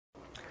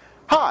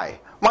Hi,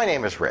 my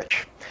name is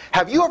Rich.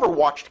 Have you ever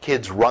watched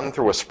kids run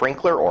through a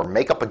sprinkler or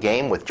make up a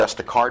game with just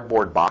a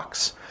cardboard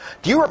box?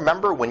 Do you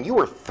remember when you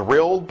were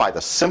thrilled by the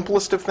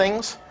simplest of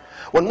things?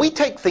 When we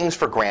take things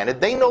for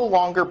granted, they no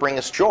longer bring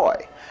us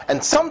joy,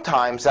 and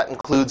sometimes that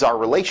includes our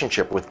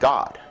relationship with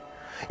God.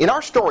 In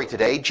our story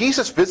today,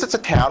 Jesus visits a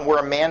town where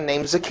a man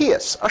named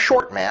Zacchaeus, a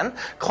short man,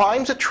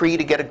 climbs a tree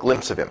to get a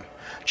glimpse of him.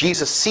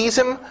 Jesus sees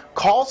him,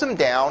 calls him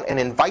down, and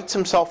invites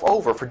himself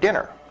over for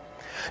dinner.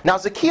 Now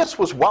Zacchaeus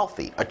was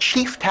wealthy, a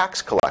chief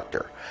tax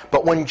collector,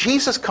 but when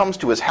Jesus comes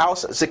to his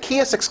house,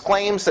 Zacchaeus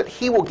exclaims that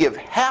he will give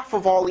half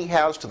of all he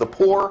has to the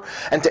poor,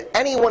 and to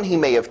anyone he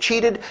may have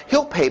cheated,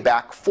 he'll pay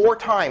back 4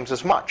 times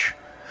as much.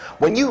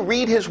 When you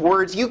read his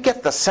words, you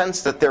get the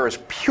sense that there is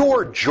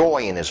pure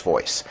joy in his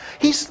voice.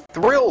 He's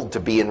thrilled to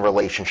be in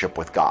relationship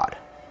with God.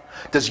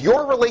 Does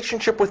your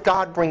relationship with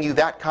God bring you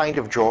that kind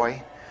of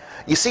joy?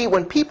 You see,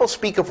 when people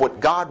speak of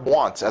what God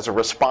wants as a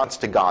response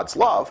to God's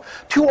love,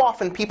 too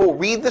often people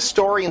read the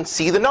story and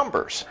see the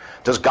numbers.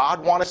 Does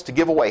God want us to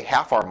give away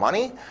half our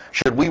money?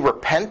 Should we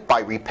repent by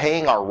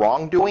repaying our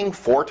wrongdoing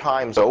 4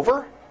 times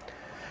over?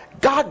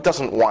 God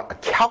doesn't want a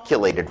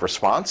calculated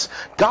response.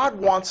 God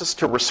wants us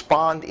to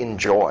respond in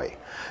joy.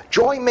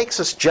 Joy makes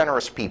us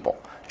generous people.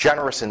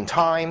 Generous in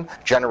time,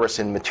 generous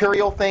in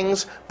material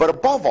things, but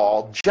above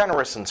all,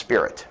 generous in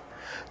spirit.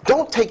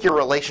 Don't take your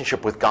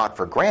relationship with God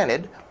for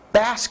granted.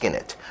 Bask in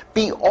it.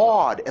 Be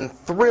awed and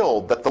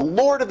thrilled that the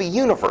Lord of the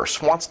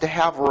universe wants to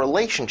have a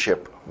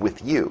relationship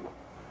with you.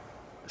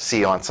 See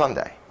you on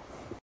Sunday.